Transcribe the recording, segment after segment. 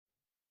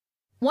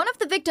One of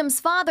the victim's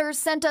fathers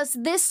sent us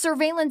this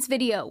surveillance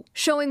video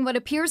showing what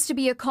appears to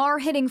be a car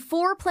hitting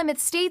 4 Plymouth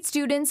State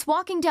students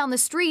walking down the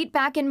street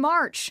back in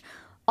March.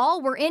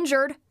 All were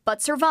injured,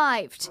 but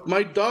survived.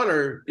 My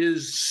daughter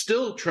is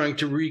still trying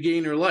to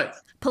regain her life.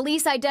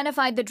 Police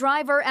identified the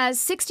driver as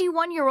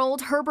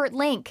 61-year-old Herbert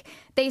Link.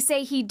 They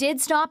say he did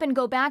stop and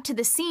go back to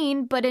the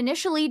scene, but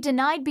initially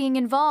denied being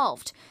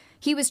involved.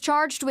 He was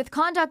charged with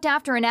conduct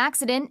after an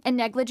accident and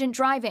negligent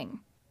driving.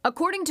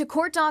 According to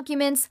court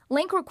documents,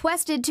 Link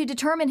requested to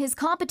determine his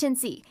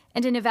competency,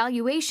 and an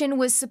evaluation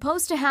was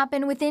supposed to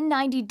happen within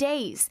 90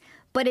 days.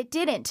 But it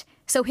didn't,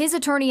 so his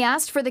attorney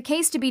asked for the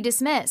case to be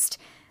dismissed.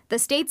 The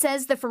state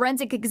says the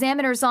forensic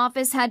examiner's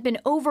office had been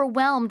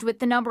overwhelmed with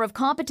the number of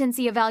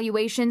competency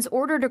evaluations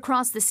ordered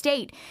across the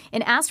state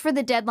and asked for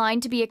the deadline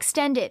to be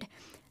extended.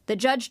 The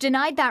judge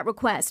denied that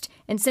request,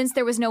 and since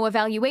there was no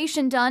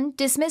evaluation done,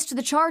 dismissed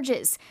the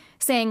charges,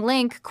 saying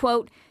Link,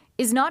 quote,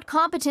 is not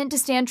competent to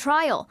stand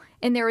trial,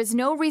 and there is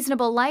no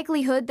reasonable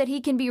likelihood that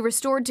he can be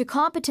restored to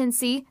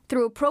competency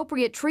through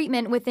appropriate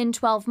treatment within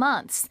 12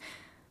 months.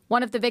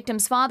 One of the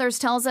victim's fathers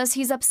tells us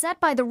he's upset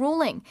by the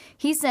ruling.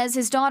 He says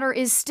his daughter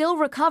is still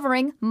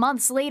recovering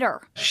months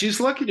later.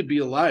 She's lucky to be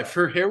alive.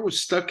 Her hair was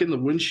stuck in the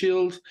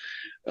windshield.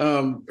 She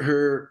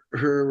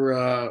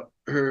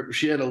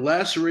had a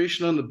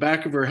laceration on the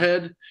back of her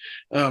head.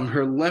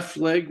 Her left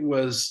leg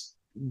was,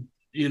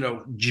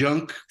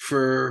 junk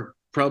for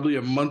probably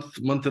a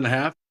month and a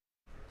half.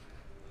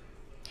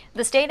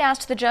 The state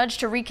asked the judge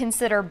to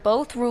reconsider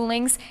both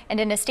rulings, and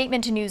in a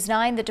statement to News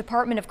 9, the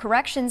Department of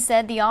Corrections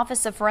said the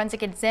Office of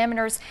Forensic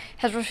Examiners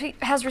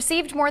has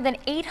received more than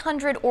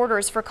 800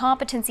 orders for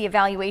competency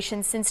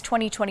evaluations since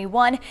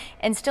 2021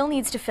 and still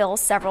needs to fill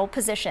several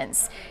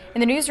positions. In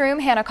the newsroom,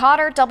 Hannah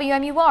Cotter,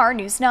 WMUR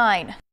News 9.